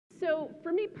So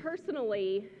for me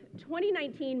personally,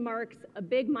 2019 marks a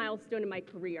big milestone in my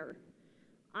career.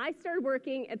 I started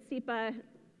working at SEPA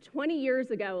 20 years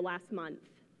ago last month.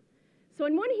 So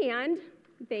on one hand,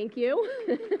 thank you.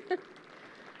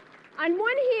 On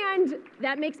one hand,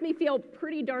 that makes me feel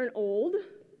pretty darn old,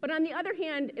 but on the other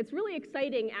hand, it's really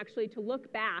exciting actually to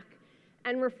look back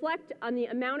and reflect on the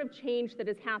amount of change that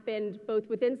has happened both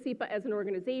within SEPA as an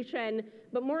organization,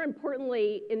 but more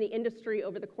importantly, in the industry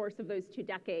over the course of those 2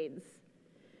 decades.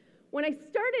 When I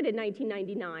started in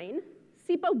 1999,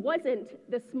 SEPA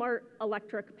wasn't the Smart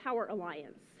Electric Power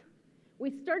Alliance. We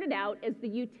started out as the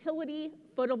Utility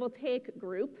Photovoltaic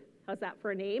Group, how's that for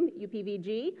a name,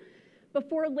 UPVG,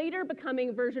 before later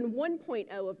becoming version 1.0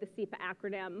 of the SEPA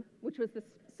acronym, which was the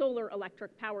Solar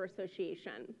Electric Power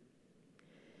Association.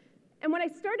 And when I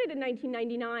started in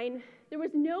 1999, there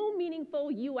was no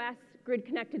meaningful US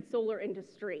grid-connected solar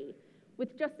industry,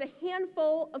 with just a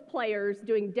handful of players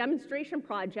doing demonstration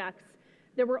projects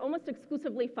that were almost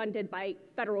exclusively funded by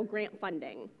federal grant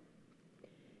funding.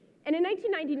 And in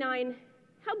 1999,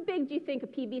 how big do you think a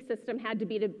PV system had to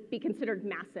be considered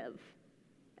massive?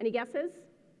 Any guesses?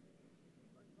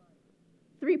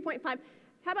 3.5.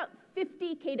 How about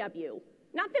 50 kW?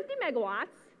 Not 50 megawatts.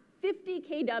 50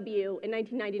 kW in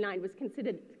 1999 was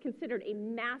considered a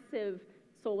massive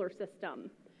solar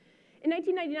system. In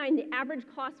 1999, the average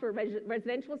cost for a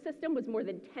residential system was more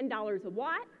than $10 a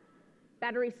watt.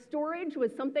 Battery storage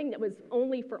was something that was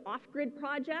only for off-grid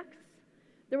projects.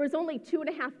 There was only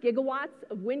 2.5 gigawatts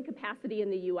of wind capacity in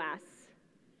the US.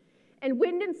 And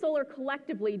wind and solar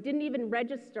collectively didn't even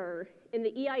register in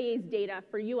the EIA's data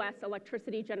for US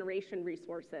electricity generation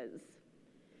resources.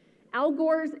 Al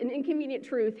Gore's An Inconvenient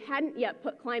Truth hadn't yet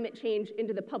put climate change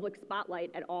into the public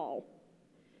spotlight at all.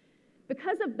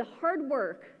 Because of the hard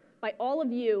work by all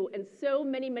of you and so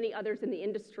many, many others in the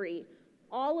industry,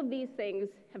 all of these things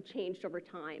have changed over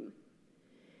time.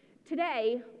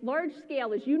 Today,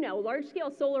 large-scale, as you know,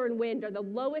 large-scale solar and wind are the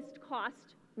lowest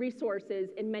cost resources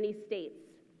in many states.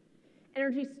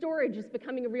 Energy storage is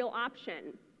becoming a real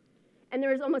option. And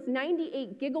there is almost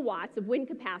 98 gigawatts of wind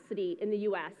capacity in the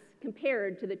US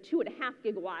compared to the 2.5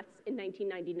 gigawatts in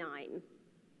 1999.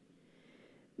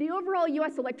 The overall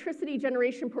US electricity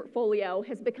generation portfolio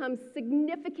has become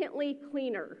significantly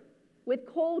cleaner, with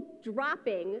coal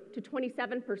dropping to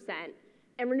 27%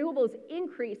 and renewables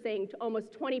increasing to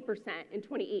almost 20% in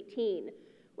 2018,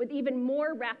 with even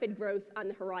more rapid growth on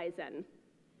the horizon.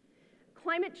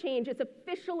 Climate change is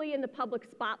officially in the public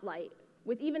spotlight,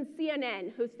 with even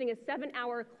CNN hosting a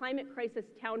 7-hour climate crisis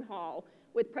town hall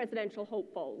with presidential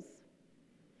hopefuls.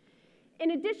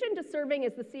 In addition to serving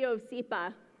as the CEO of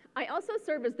SEPA, I also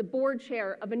serve as the board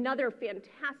chair of another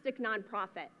fantastic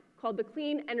nonprofit called the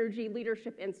Clean Energy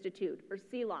Leadership Institute, or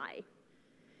CELI.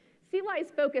 CELI is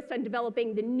focused on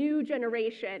developing the new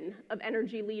generation of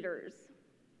energy leaders.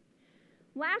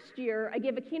 Last year, I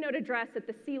gave a keynote address at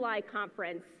the CELI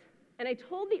conference, and I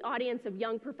told the audience of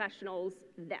young professionals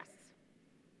this.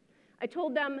 I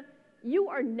told them, you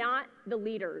are not the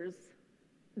leaders,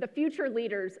 the future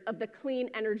leaders of the clean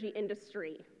energy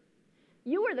industry.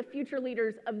 You are the future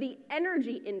leaders of the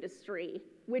energy industry,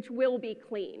 which will be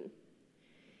clean.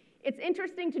 It's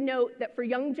interesting to note that for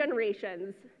young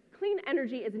generations, clean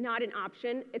energy is not an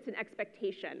option, it's an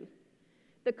expectation.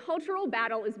 The cultural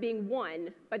battle is being won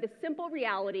by the simple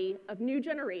reality of new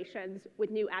generations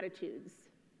with new attitudes.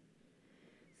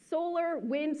 Solar,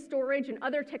 wind, storage, and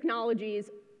other technologies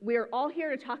we're all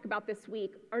here to talk about this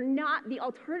week are not the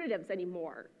alternatives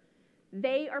anymore.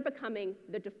 They are becoming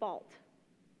the default.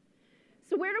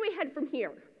 So where do we head from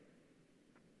here?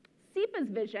 SEPA's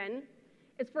vision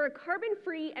is for a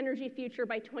carbon-free energy future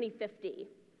by 2050.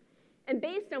 And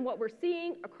based on what we're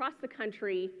seeing across the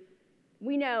country,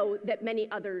 we know that many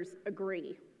others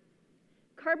agree.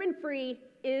 Carbon-free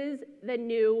is the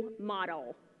new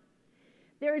model.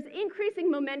 There is increasing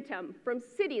momentum from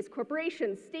cities,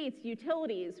 corporations, states,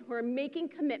 utilities who are making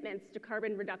commitments to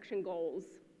carbon reduction goals.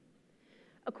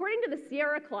 According to the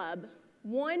Sierra Club,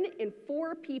 1 in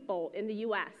 4 people in the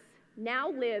US now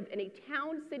live in a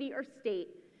town, city, or state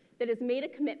that has made a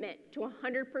commitment to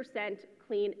 100%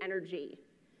 clean energy.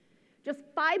 Just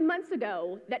 5 months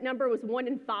ago, that number was 1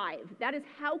 in 5. That is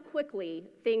how quickly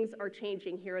things are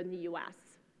changing here in the US.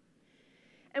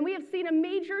 And we have seen a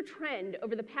major trend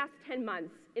over the past 10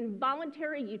 months in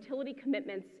voluntary utility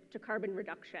commitments to carbon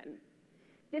reduction.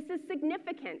 This is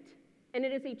significant, and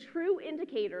it is a true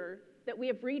indicator that we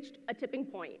have reached a tipping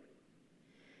point.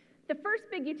 The first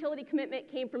big utility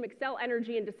commitment came from Xcel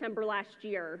Energy in December last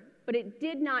year, but it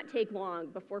did not take long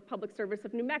before Public Service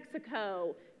of New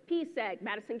Mexico, PSEG,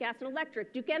 Madison Gas and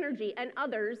Electric, Duke Energy, and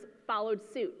others followed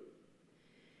suit.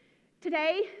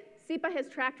 Today, SEPA has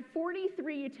tracked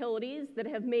 43 utilities that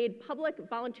have made public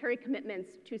voluntary commitments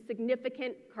to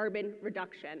significant carbon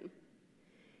reduction.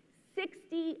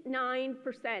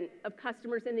 69% of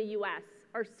customers in the US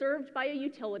are served by a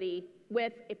utility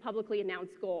with a publicly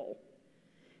announced goal.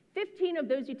 15 of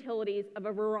those utilities of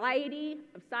a variety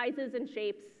of sizes and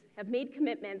shapes have made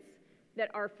commitments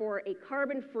that are for a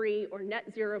carbon-free or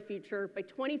net zero future by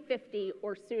 2050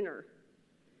 or sooner.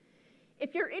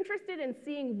 If you're interested in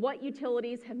seeing what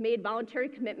utilities have made voluntary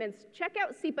commitments, check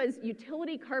out SEPA's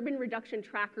Utility Carbon Reduction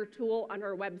Tracker tool on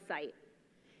our website.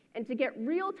 And to get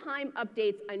real-time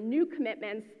updates on new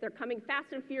commitments, they're coming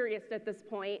fast and furious at this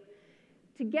point,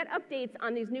 to get updates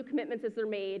on these new commitments as they're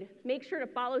made, make sure to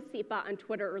follow SEPA on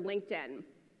Twitter or LinkedIn.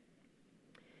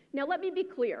 Now let me be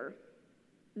clear.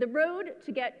 The road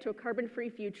to get to a carbon-free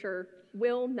future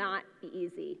will not be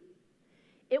easy.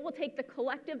 It will take the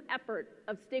collective effort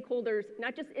of stakeholders,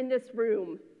 not just in this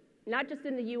room, not just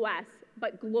in the US,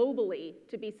 but globally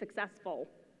to be successful.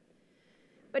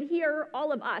 But here,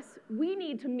 all of us, we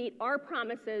need to meet our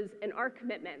promises and our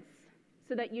commitments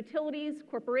so that utilities,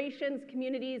 corporations,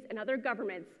 communities, and other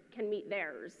governments can meet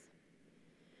theirs.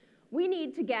 We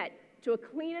need to get to a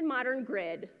clean and modern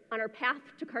grid on our path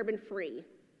to carbon-free.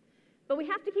 But we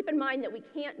have to keep in mind that we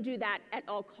can't do that at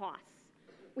all costs.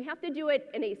 We have to do it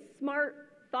in a smart,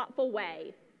 thoughtful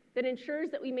way that ensures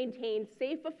that we maintain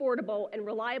safe, affordable, and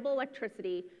reliable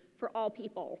electricity for all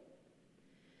people.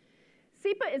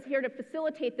 SEPA is here to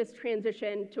facilitate this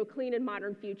transition to a clean and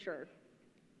modern future.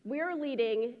 We are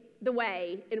leading the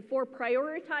way in 4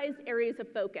 prioritized areas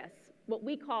of focus, what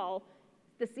we call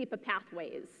the SEPA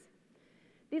pathways.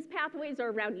 These pathways are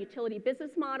around utility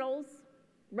business models,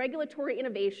 regulatory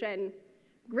innovation,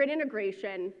 grid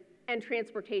integration, and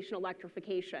transportation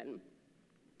electrification.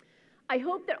 I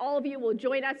hope that all of you will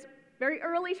join us very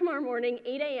early tomorrow morning,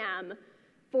 8 a.m.,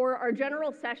 for our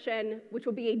general session, which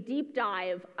will be a deep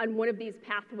dive on one of these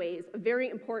pathways, a very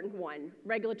important one,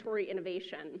 regulatory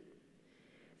innovation.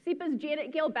 SEPA's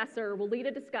Janet Gale Besser will lead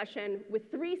a discussion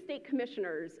with 3 state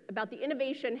commissioners about the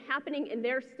innovation happening in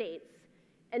their states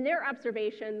and their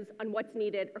observations on what's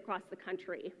needed across the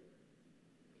country.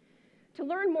 To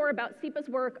learn more about SEPA's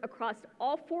work across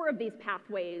all 4 of these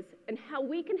pathways and how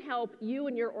we can help you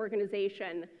and your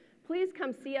organization, please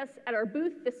come see us at our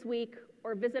booth this week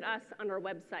or visit us on our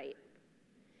website.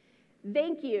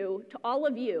 Thank you to all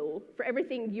of you for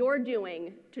everything you're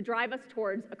doing to drive us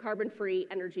towards a carbon-free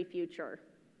energy future.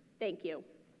 Thank you.